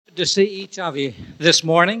Good to see each of you this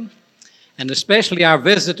morning, and especially our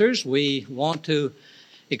visitors. We want to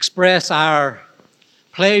express our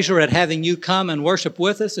pleasure at having you come and worship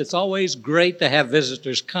with us. It's always great to have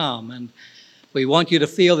visitors come, and we want you to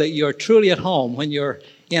feel that you're truly at home when you're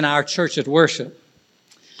in our church at worship.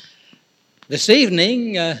 This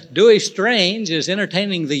evening, Dewey Strange is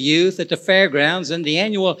entertaining the youth at the fairgrounds in the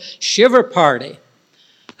annual Shiver Party.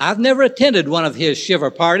 I've never attended one of his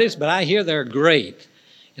Shiver parties, but I hear they're great.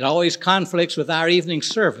 It always conflicts with our evening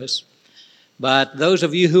service. But those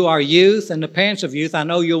of you who are youth and the parents of youth, I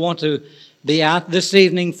know you'll want to be out this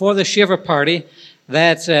evening for the Shiver Party.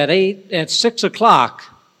 That's at 6 o'clock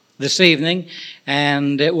this evening,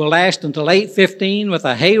 and it will last until 8:15 with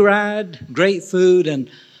a hayride, great food, and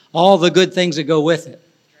all the good things that go with it.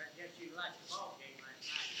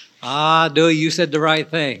 Dewey, you said the right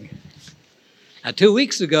thing. Now, 2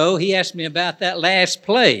 weeks ago, he asked me about that last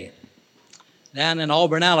play down in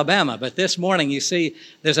Auburn, Alabama. But this morning, you see,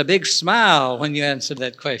 there's a big smile when you answered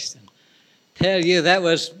that question. Tell you, that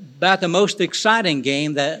was about the most exciting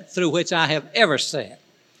game through which I have ever sat.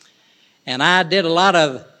 And I did a lot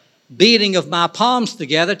of beating of my palms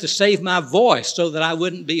together to save my voice so that I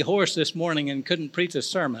wouldn't be hoarse this morning and couldn't preach a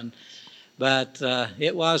sermon. But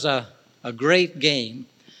it was a great game.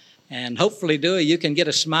 And hopefully, Dewey, you can get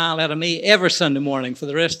a smile out of me every Sunday morning for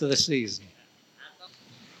the rest of the season.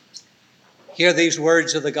 Hear these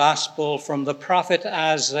words of the gospel from the prophet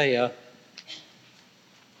Isaiah.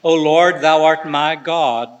 O Lord, thou art my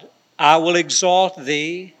God. I will exalt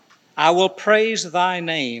thee. I will praise thy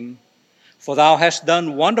name. For thou hast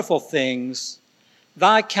done wonderful things.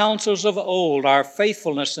 Thy counsels of old are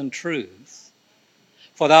faithfulness and truth.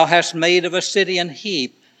 For thou hast made of a city an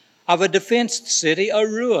heap, of a defenced city a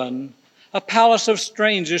ruin, a palace of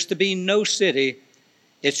strangers to be no city.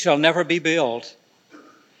 It shall never be built.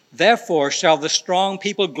 Therefore shall the strong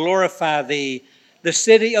people glorify thee. The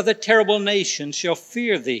city of the terrible nation shall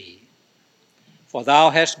fear thee. For thou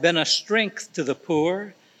hast been a strength to the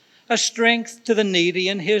poor, a strength to the needy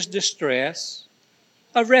in his distress,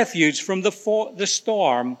 a refuge from the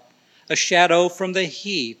storm, a shadow from the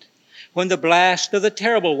heat, when the blast of the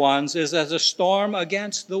terrible ones is as a storm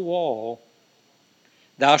against the wall.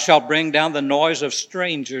 Thou shalt bring down the noise of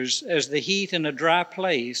strangers as the heat in a dry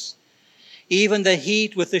place, even the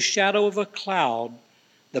heat with the shadow of a cloud.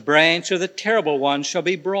 The branch of the terrible one shall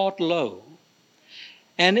be brought low.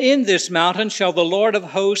 And in this mountain shall the Lord of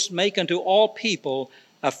hosts make unto all people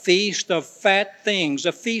a feast of fat things,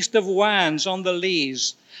 a feast of wines on the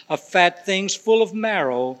lees, of fat things full of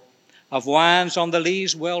marrow, of wines on the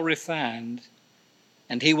lees well refined.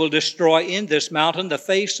 And he will destroy in this mountain the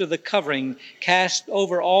face of the covering cast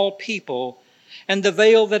over all people, and the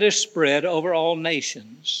veil that is spread over all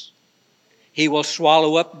nations. He will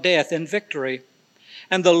swallow up death in victory,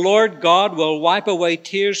 and the Lord God will wipe away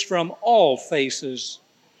tears from all faces,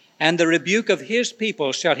 and the rebuke of his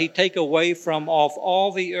people shall he take away from off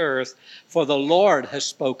all the earth, for the Lord has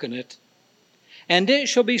spoken it. And it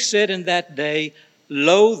shall be said in that day,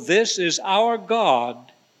 Lo, this is our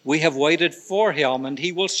God. We have waited for him, and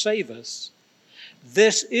he will save us.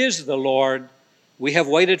 This is the Lord. We have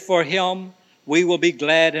waited for him. We will be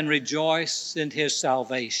glad and rejoice in his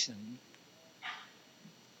salvation.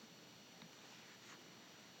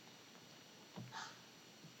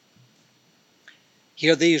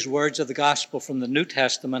 Hear these words of the gospel from the New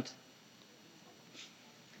Testament.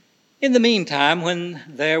 In the meantime, when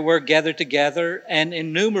there were gathered together an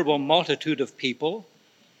innumerable multitude of people,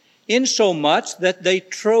 insomuch that they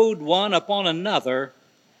trode one upon another,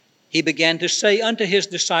 he began to say unto his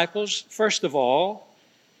disciples, first of all,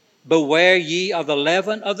 Beware ye of the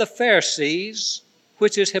leaven of the Pharisees,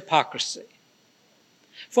 which is hypocrisy.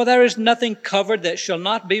 For there is nothing covered that shall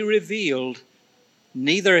not be revealed,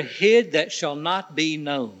 neither hid that shall not be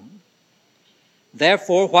known.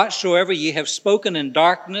 Therefore, whatsoever ye have spoken in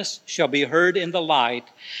darkness shall be heard in the light,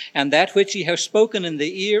 and that which ye have spoken in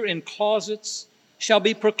the ear in closets shall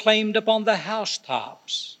be proclaimed upon the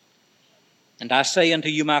housetops. And I say unto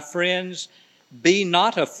you, my friends, be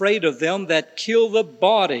not afraid of them that kill the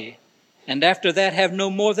body, and after that have no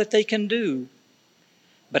more that they can do.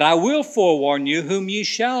 But I will forewarn you whom ye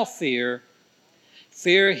shall fear.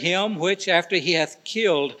 Fear him which, after he hath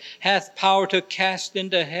killed, hath power to cast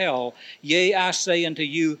into hell. Yea, I say unto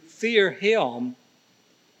you, fear him.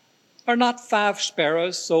 Are not 5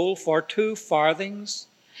 sparrows sold for 2 farthings?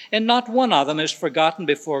 And not one of them is forgotten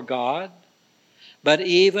before God? But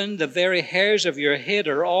even the very hairs of your head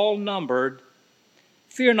are all numbered.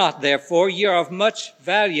 Fear not, therefore, ye are of much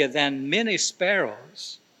value than many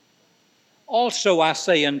sparrows. Also I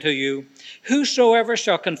say unto you, whosoever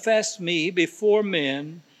shall confess me before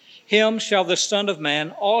men, him shall the Son of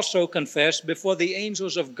Man also confess before the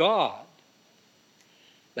angels of God.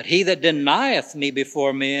 But he that denieth me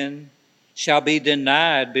before men shall be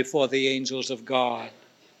denied before the angels of God.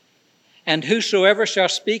 And whosoever shall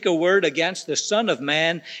speak a word against the Son of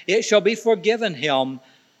Man, it shall be forgiven him.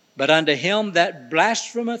 But unto him that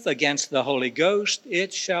blasphemeth against the Holy Ghost,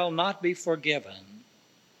 it shall not be forgiven.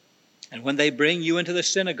 And when they bring you into the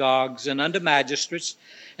synagogues and unto magistrates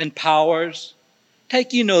and powers,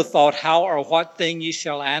 take ye no thought how or what thing ye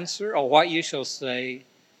shall answer, or what ye shall say.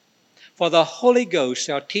 For the Holy Ghost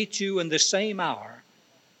shall teach you in the same hour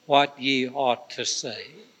what ye ought to say.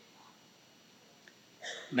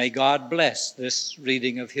 May God bless this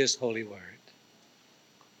reading of his holy word.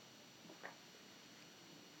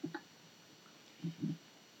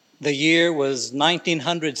 The year was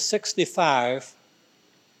 1965.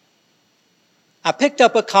 I picked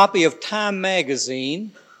up a copy of Time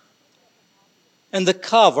magazine, and the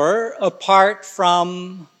cover, apart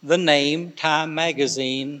from the name Time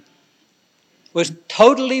magazine, was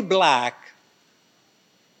totally black.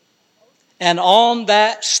 And on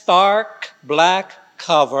that stark black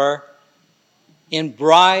cover, in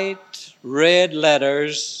bright red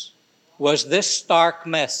letters, was this stark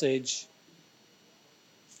message: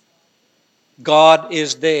 God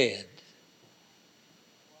is dead.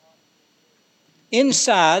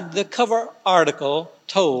 Inside, the cover article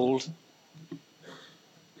told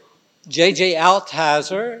J.J.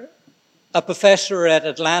 Altizer, a professor at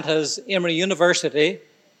Atlanta's Emory University,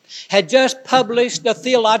 had just published a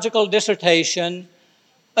theological dissertation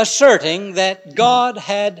asserting that God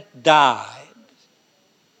had died.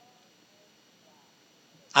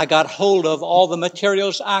 I got hold of all the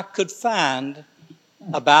materials I could find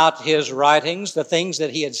about his writings, the things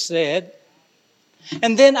that he had said.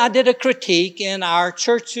 And then I did a critique in our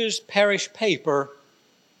church's parish paper.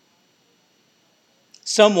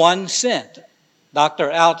 Someone sent Dr.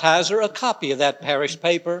 Altizer a copy of that parish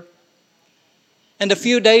paper. And a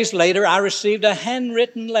few days later, I received a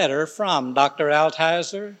handwritten letter from Dr.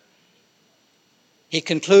 Altizer. He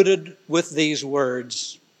concluded with these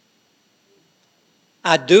words: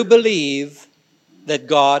 I do believe that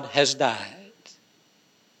God has died.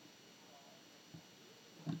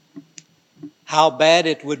 How bad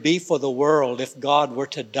it would be for the world if God were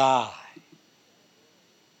to die.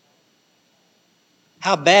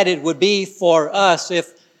 How bad it would be for us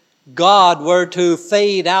if God were to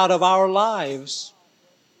fade out of our lives.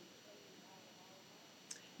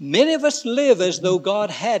 Many of us live as though God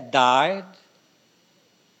had died.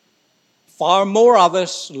 Far more of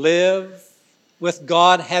us live with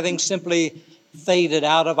God having simply faded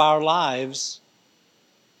out of our lives.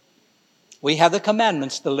 We have the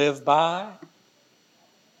commandments to live by.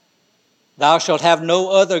 Thou shalt have no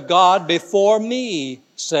other God before me,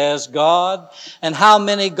 says God. And how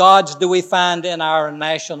many gods do we find in our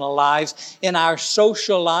national lives, in our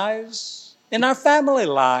social lives, in our family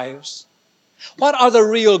lives? What are the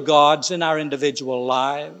real gods in our individual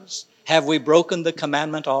lives? Have we broken the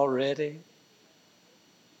commandment already?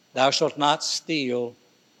 Thou shalt not steal.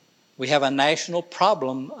 We have a national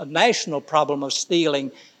problem of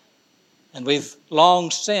stealing, and we've long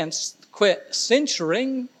since quit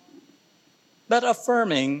censoring, but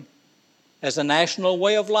affirming as a national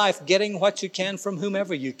way of life, getting what you can from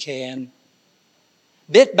whomever you can.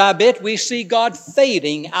 Bit by bit, we see God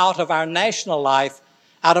fading out of our national life,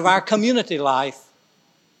 out of our community life,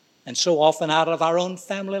 and so often out of our own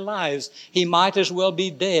family lives. He might as well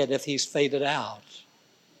be dead if he's faded out.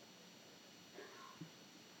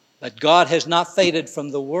 But God has not faded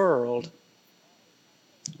from the world.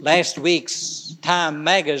 Last week's Time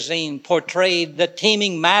magazine portrayed the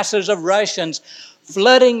teeming masses of Russians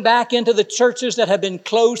flooding back into the churches that have been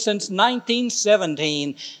closed since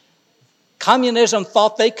 1917. Communism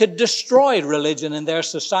thought they could destroy religion in their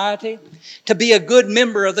society. To be a good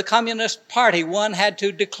member of the Communist Party, one had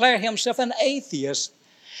to declare himself an atheist.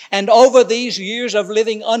 And over these years of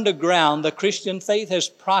living underground, the Christian faith has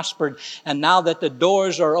prospered. And now that the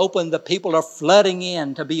doors are open, the people are flooding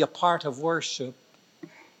in to be a part of worship.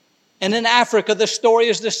 And in Africa, the story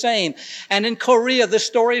is the same. And in Korea, the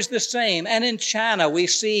story is the same. And in China, we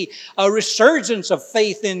see a resurgence of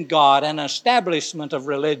faith in God and establishment of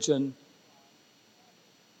religion.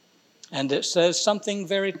 And it says something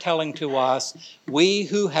very telling to us. We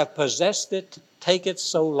who have possessed it take it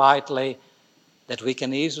so lightly that we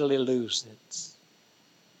can easily lose it.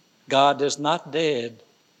 God is not dead.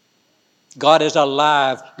 God is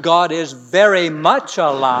alive. God is very much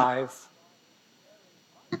alive.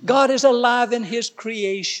 God is alive in His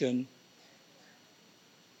creation.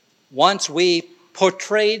 Once we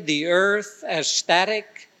portrayed the earth as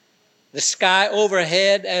static, the sky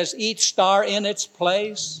overhead as each star in its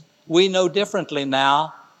place. We know differently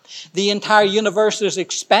now. The entire universe is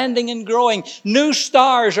expanding and growing. New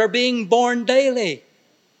stars are being born daily.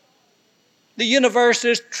 The universe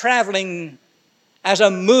is traveling as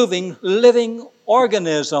a moving, living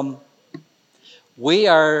organism. We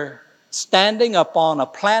are standing upon a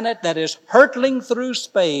planet that is hurtling through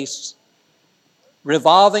space,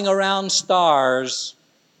 revolving around stars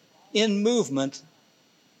in movement.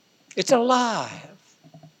 It's alive.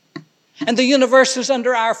 And the universe is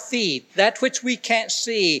under our feet, that which we can't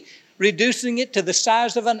see, reducing it to the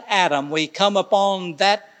size of an atom. We come upon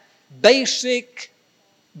that basic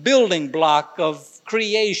building block of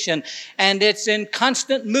creation, and it's in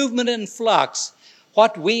constant movement and flux.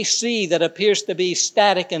 What we see that appears to be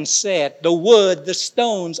static and set, the wood, the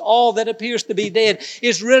stones, all that appears to be dead,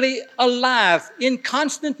 is really alive, in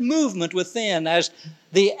constant movement within, as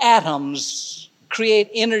the atoms create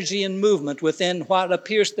energy and movement within what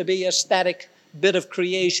appears to be a static bit of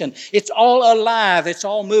creation. It's all alive, it's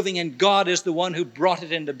all moving, and God is the one who brought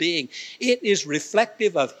it into being. It is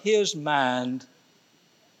reflective of His mind.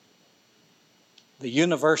 The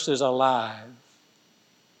universe is alive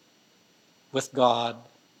with God.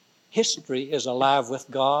 History is alive with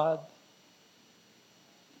God.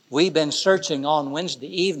 We've been searching on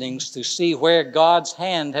Wednesday evenings to see where God's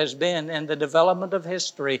hand has been in the development of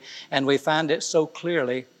history, and we find it so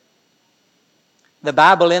clearly. The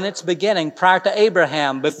Bible in its beginning, prior to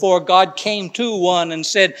Abraham, before God came to one and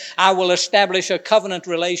said, I will establish a covenant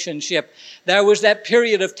relationship, there was that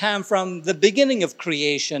period of time from the beginning of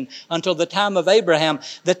creation until the time of Abraham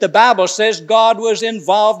that the Bible says God was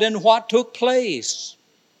involved in what took place.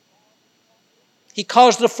 He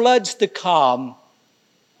caused the floods to come.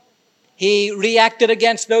 He reacted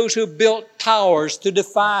against those who built towers to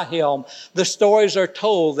defy Him. The stories are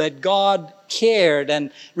told that God cared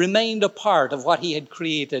and remained a part of what He had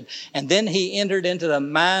created. And then He entered into the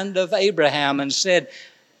mind of Abraham and said,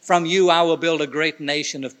 from you I will build a great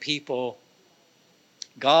nation of people.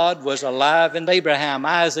 God was alive in Abraham,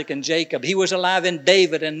 Isaac, and Jacob. He was alive in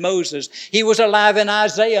David and Moses. He was alive in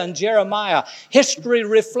Isaiah and Jeremiah. History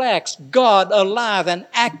reflects God alive and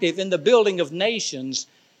active in the building of nations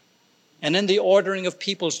and in the ordering of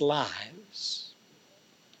people's lives.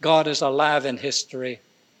 God is alive in history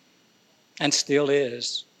and still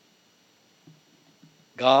is.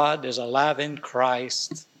 God is alive in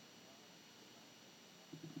Christ.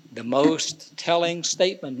 The most telling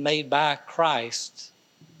statement made by Christ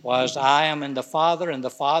was, I am in the Father and the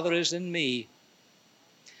Father is in me.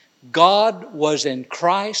 God was in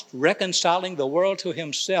Christ reconciling the world to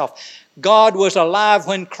Himself. God was alive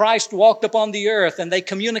when Christ walked upon the earth and they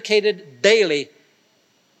communicated daily.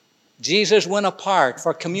 Jesus went apart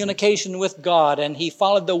for communication with God and He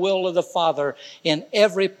followed the will of the Father in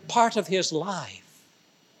every part of His life.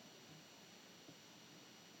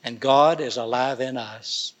 And God is alive in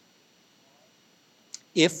us.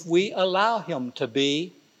 If we allow Him to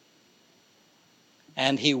be,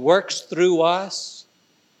 and He works through us,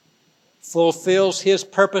 fulfills His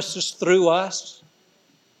purposes through us,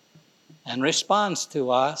 and responds to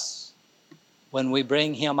us when we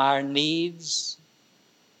bring Him our needs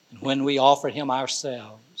and when we offer Him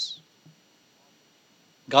ourselves.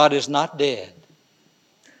 God is not dead.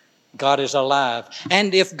 God is alive.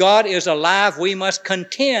 And if God is alive, we must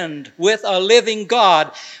contend with a living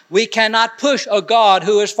God. We cannot push a God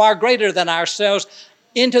who is far greater than ourselves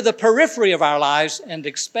into the periphery of our lives and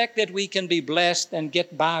expect that we can be blessed and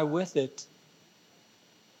get by with it.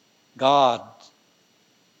 God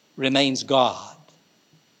remains God.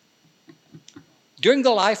 During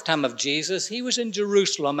the lifetime of Jesus, He was in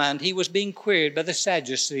Jerusalem and He was being queried by the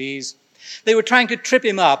Sadducees. They were trying to trip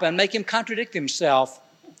Him up and make Him contradict Himself.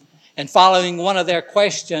 And following one of their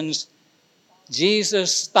questions,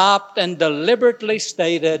 Jesus stopped and deliberately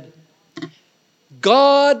stated,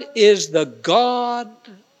 God is the God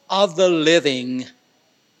of the living.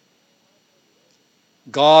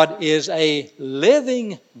 God is a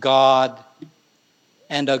living God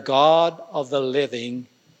and a God of the living.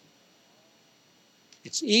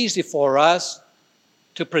 It's easy for us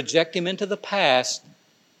to project Him into the past.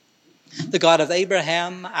 The God of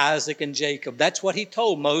Abraham, Isaac, and Jacob. That's what He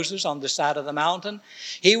told Moses on the side of the mountain.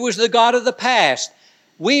 He was the God of the past.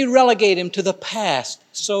 We relegate Him to the past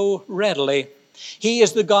so readily. He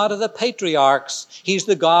is the God of the patriarchs. He's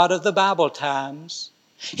the God of the Bible times.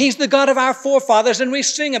 He's the God of our forefathers, and we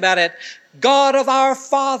sing about it. God of our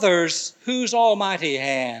fathers, whose almighty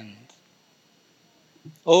hand.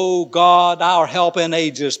 O God, our help in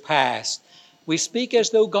ages past. We speak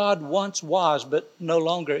as though God once was, but no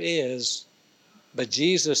longer is. But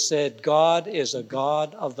Jesus said, God is a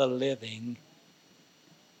God of the living,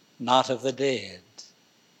 not of the dead.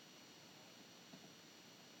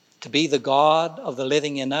 To be the God of the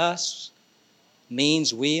living in us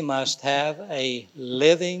means we must have a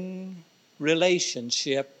living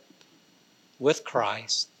relationship with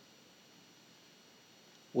Christ.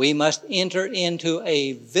 We must enter into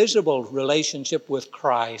a visible relationship with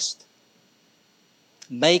Christ.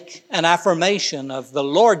 Make an affirmation of the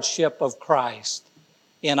lordship of Christ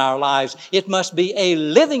in our lives. It must be a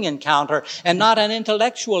living encounter and not an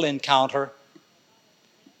intellectual encounter.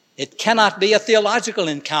 It cannot be a theological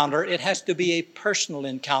encounter. It has to be a personal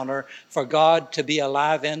encounter for God to be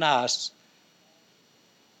alive in us.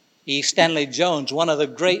 E. Stanley Jones, one of the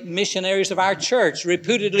great missionaries of our church,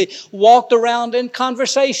 reputedly walked around in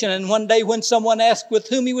conversation, and one day when someone asked with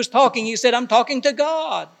whom he was talking, he said, "I'm talking to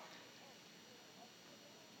God."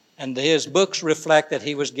 And his books reflect that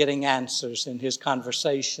he was getting answers in his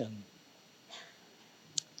conversation.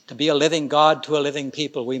 To be a living God to a living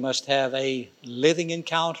people, we must have a living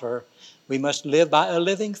encounter. We must live by a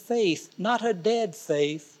living faith, not a dead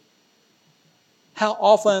faith. How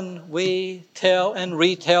often we tell and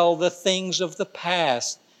retell the things of the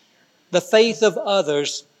past, the faith of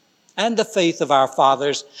others, and the faith of our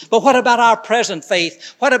fathers. But what about our present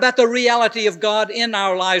faith? What about the reality of God in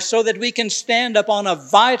our lives so that we can stand upon a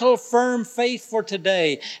vital, firm faith for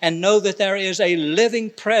today and know that there is a living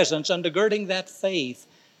presence undergirding that faith?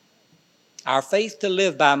 Our faith to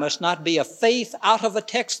live by must not be a faith out of a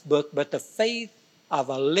textbook, but the faith of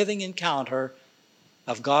a living encounter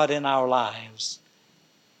of God in our lives.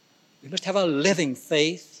 We must have a living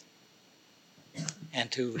faith. And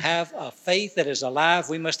to have a faith that is alive,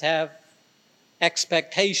 we must have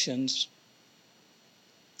expectations.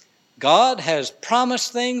 God has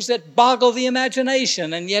promised things that boggle the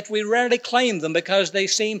imagination, and yet we rarely claim them because they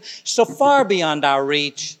seem so far beyond our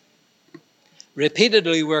reach.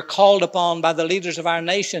 Repeatedly, we're called upon by the leaders of our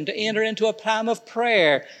nation to enter into a time of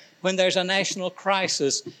prayer when there's a national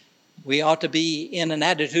crisis. We ought to be in an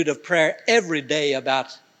attitude of prayer every day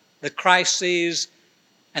about the crises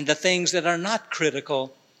and the things that are not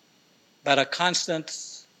critical, but a constant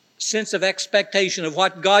sense of expectation of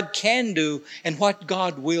what God can do and what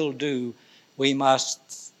God will do. We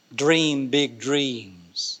must dream big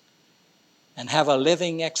dreams and have a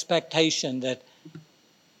living expectation that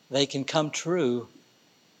they can come true.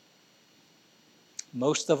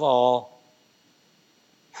 Most of all,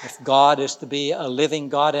 if God is to be a living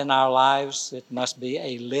God in our lives, it must be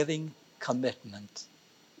a living commitment.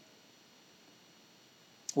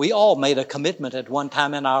 We all made a commitment at one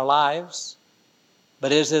time in our lives,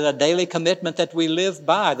 but is it a daily commitment that we live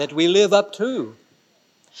by, that we live up to?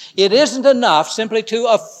 It isn't enough simply to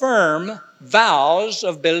affirm vows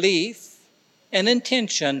of belief and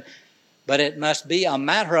intention, but it must be a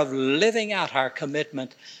matter of living out our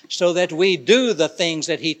commitment so that we do the things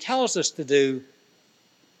that He tells us to do,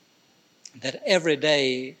 that every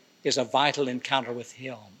day is a vital encounter with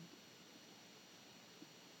Him.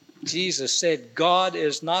 Jesus said, God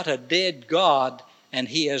is not a dead God, and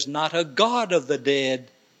He is not a God of the dead,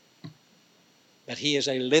 but He is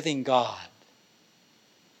a living God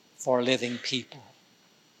for living people.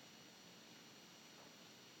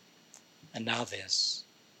 And now this.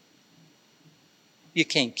 You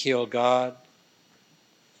can't kill God,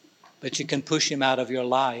 but you can push Him out of your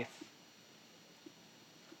life.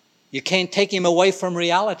 You can't take Him away from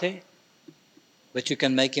reality, but you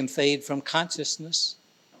can make Him fade from consciousness.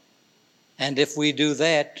 And if we do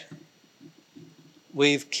that,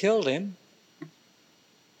 we've killed Him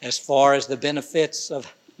as far as the benefits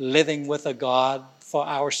of living with a God for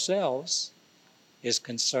ourselves is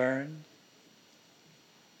concerned.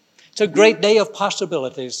 It's a great day of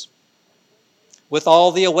possibilities, with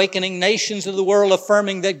all the awakening nations of the world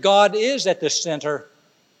affirming that God is at the center.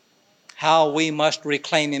 How we must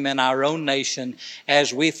reclaim Him in our own nation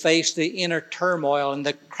as we face the inner turmoil and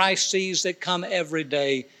the crises that come every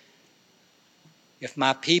day. If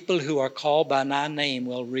my people who are called by my name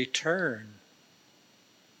will return,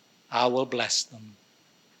 I will bless them.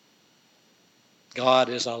 God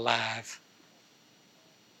is alive.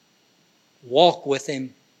 Walk with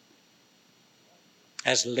Him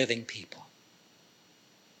as living people.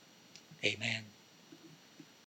 Amen.